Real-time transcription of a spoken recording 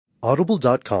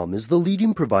Audible.com is the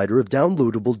leading provider of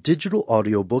downloadable digital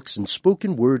audiobooks and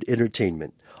spoken word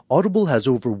entertainment. Audible has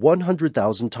over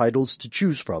 100,000 titles to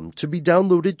choose from to be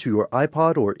downloaded to your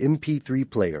iPod or MP3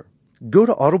 player. Go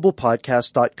to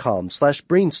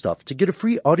audiblepodcast.com/brainstuff to get a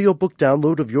free audiobook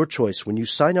download of your choice when you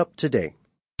sign up today.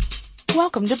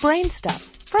 Welcome to Brain Stuff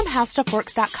from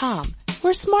HowStuffWorks.com,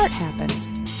 where smart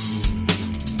happens.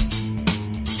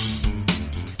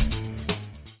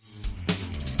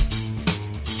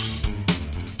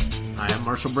 Hi, I'm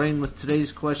Marshall Brain with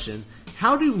today's question.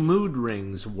 How do mood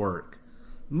rings work?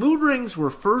 Mood rings were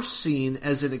first seen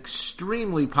as an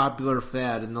extremely popular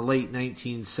fad in the late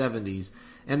 1970s,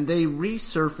 and they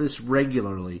resurface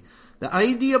regularly. The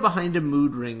idea behind a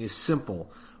mood ring is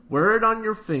simple. Wear it on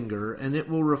your finger, and it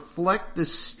will reflect the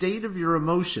state of your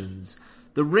emotions.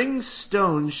 The ring's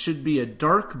stone should be a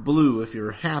dark blue if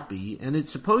you're happy, and it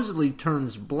supposedly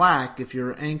turns black if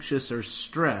you're anxious or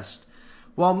stressed.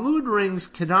 While mood rings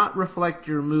cannot reflect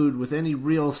your mood with any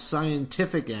real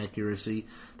scientific accuracy,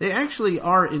 they actually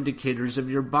are indicators of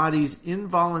your body's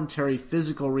involuntary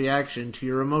physical reaction to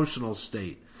your emotional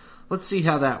state. Let's see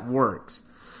how that works.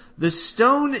 The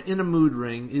stone in a mood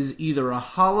ring is either a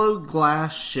hollow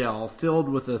glass shell filled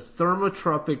with a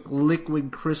thermotropic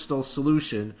liquid crystal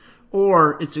solution,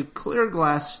 or it's a clear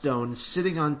glass stone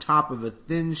sitting on top of a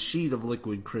thin sheet of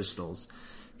liquid crystals.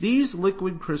 These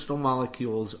liquid crystal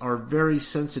molecules are very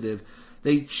sensitive.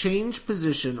 They change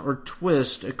position or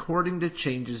twist according to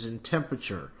changes in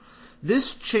temperature.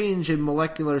 This change in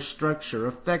molecular structure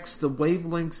affects the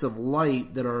wavelengths of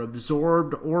light that are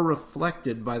absorbed or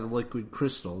reflected by the liquid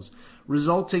crystals,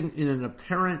 resulting in an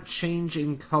apparent change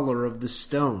in color of the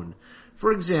stone.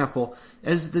 For example,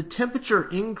 as the temperature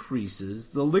increases,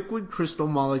 the liquid crystal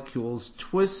molecules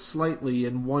twist slightly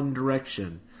in one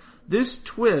direction. This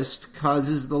twist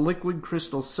causes the liquid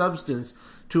crystal substance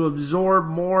to absorb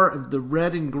more of the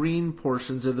red and green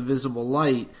portions of the visible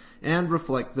light and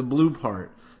reflect the blue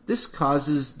part. This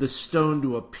causes the stone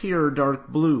to appear dark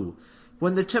blue.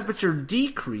 When the temperature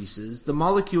decreases, the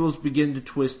molecules begin to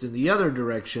twist in the other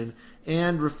direction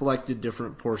and reflect a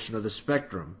different portion of the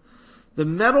spectrum. The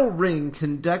metal ring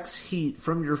conducts heat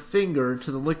from your finger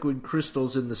to the liquid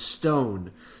crystals in the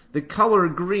stone. The color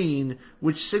green,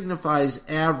 which signifies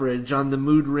average on the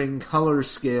mood ring color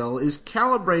scale, is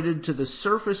calibrated to the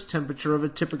surface temperature of a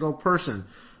typical person,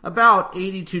 about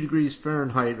 82 degrees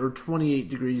Fahrenheit or 28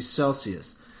 degrees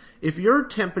Celsius. If your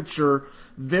temperature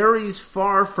varies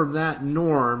far from that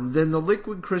norm, then the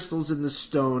liquid crystals in the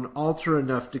stone alter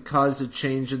enough to cause a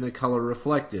change in the color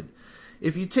reflected.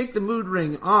 If you take the mood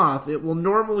ring off, it will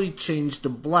normally change to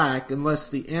black unless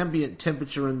the ambient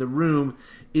temperature in the room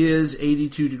is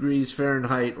 82 degrees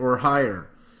Fahrenheit or higher.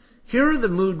 Here are the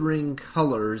mood ring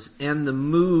colors and the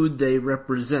mood they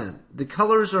represent. The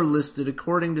colors are listed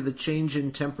according to the change in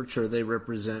temperature they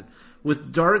represent,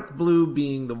 with dark blue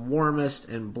being the warmest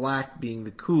and black being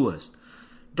the coolest.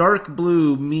 Dark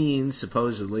blue means,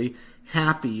 supposedly,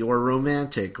 happy or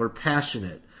romantic or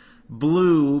passionate.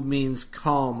 Blue means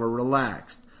calm or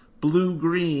relaxed.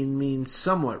 Blue-green means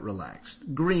somewhat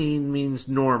relaxed. Green means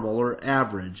normal or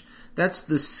average. That's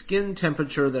the skin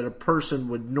temperature that a person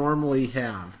would normally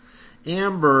have.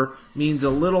 Amber means a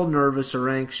little nervous or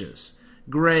anxious.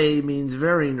 Gray means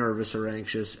very nervous or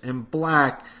anxious. And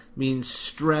black means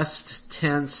stressed,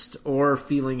 tensed, or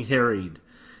feeling harried.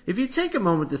 If you take a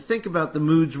moment to think about the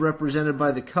moods represented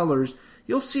by the colors,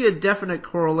 you'll see a definite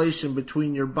correlation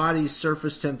between your body's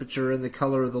surface temperature and the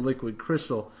color of the liquid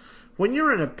crystal. When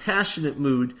you're in a passionate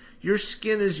mood, your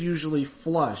skin is usually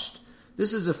flushed.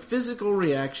 This is a physical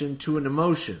reaction to an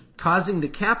emotion, causing the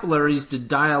capillaries to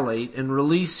dilate and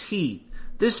release heat.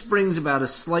 This brings about a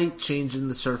slight change in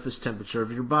the surface temperature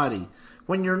of your body.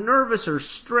 When you're nervous or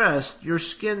stressed, your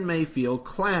skin may feel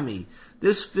clammy.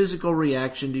 This physical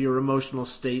reaction to your emotional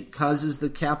state causes the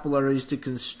capillaries to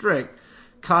constrict,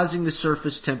 causing the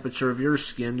surface temperature of your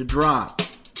skin to drop.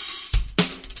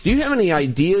 Do you have any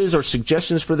ideas or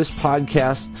suggestions for this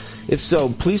podcast? If so,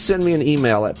 please send me an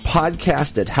email at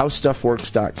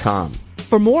podcast@howstuffworks.com.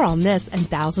 For more on this and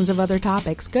thousands of other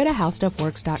topics, go to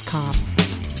HowStuffWorks.com.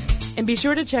 And be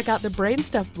sure to check out the Brain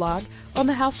Stuff blog on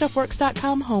the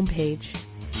HowStuffWorks.com homepage.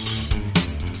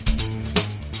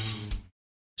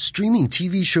 Streaming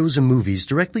TV shows and movies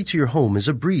directly to your home is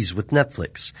a breeze with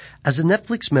Netflix. As a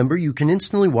Netflix member, you can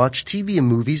instantly watch TV and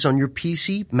movies on your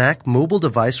PC, Mac, mobile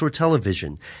device, or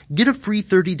television. Get a free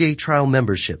 30-day trial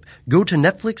membership. Go to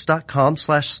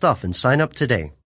netflix.com/stuff and sign up today.